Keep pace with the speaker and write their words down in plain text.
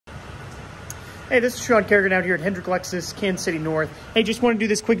Hey, this is Sean Kerrigan out here at Hendrick Lexus, Kansas City North. Hey, just want to do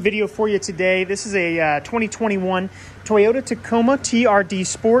this quick video for you today. This is a 2021 Toyota Tacoma TRD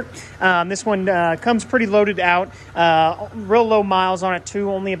Sport. This one comes pretty loaded out. Real low miles on it too,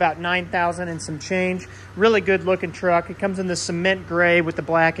 only about 9,000 and some change. Really good looking truck. It comes in the cement gray with the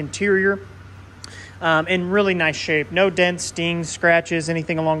black interior. In really nice shape. No dents, stings, scratches,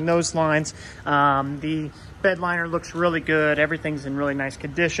 anything along those lines. The bed liner looks really good. Everything's in really nice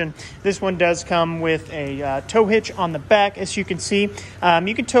condition. This one does come with a tow hitch on the back, as you can see.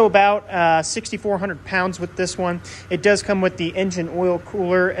 You can tow about 6,400 pounds with this one. It does come with the engine oil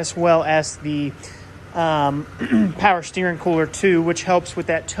cooler as well as the power steering cooler too, which helps with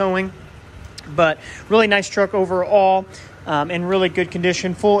that towing. But really nice truck overall. In really good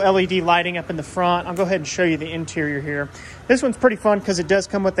condition. Full LED lighting up in the front. I'll go ahead and show you the interior here. This one's pretty fun because it does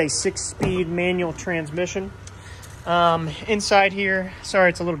come with a 6-speed manual transmission. Inside here, sorry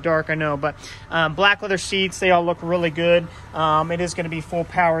it's a little dark, I know, but black leather seats, they all look really good. It is going to be full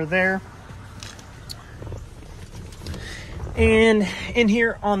power there. And in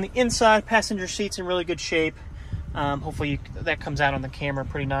here on the inside, passenger seats in really good shape. Hopefully that comes out on the camera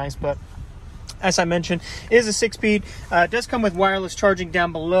pretty nice, but as I mentioned, it is a 6-speed. It does come with wireless charging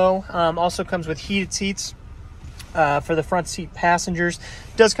down below. Also comes with heated seats for the front seat passengers.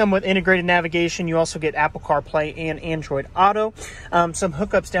 It does come with integrated navigation. You also get Apple CarPlay and Android Auto. Some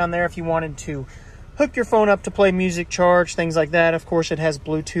hookups down there if you wanted to hook your phone up to play music, charge, things like that. Of course, it has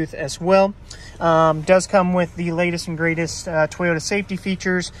Bluetooth as well. Does come with the latest and greatest Toyota safety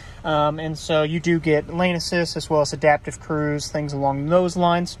features. And so you do get lane assist as well as adaptive cruise, things along those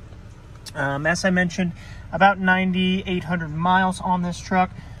lines. As I mentioned, about 9,800 miles on this truck.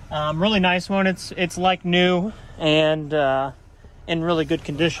 Really nice one. It's like new and in really good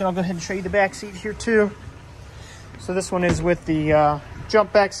condition. I'll go ahead and show you the back seat here too. So this one is with the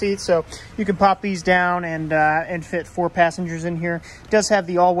jump back seat, so you can pop these down and fit 4 passengers in here. It does have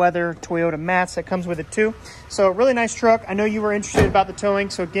the all-weather Toyota mats that comes with it too. So really nice truck. I know you were interested about the towing.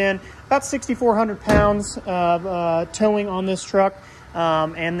 So again, about 6,400 pounds of towing on this truck.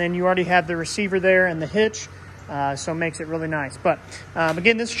 And then you already have the receiver there and the hitch, so it makes it really nice. But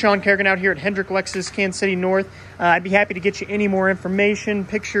again, this is Sean Kerrigan out here at Hendrick Lexus, Kansas City North. I'd be happy to get you any more information,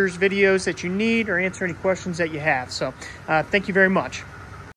 pictures, videos that you need, or answer any questions that you have. So thank you very much.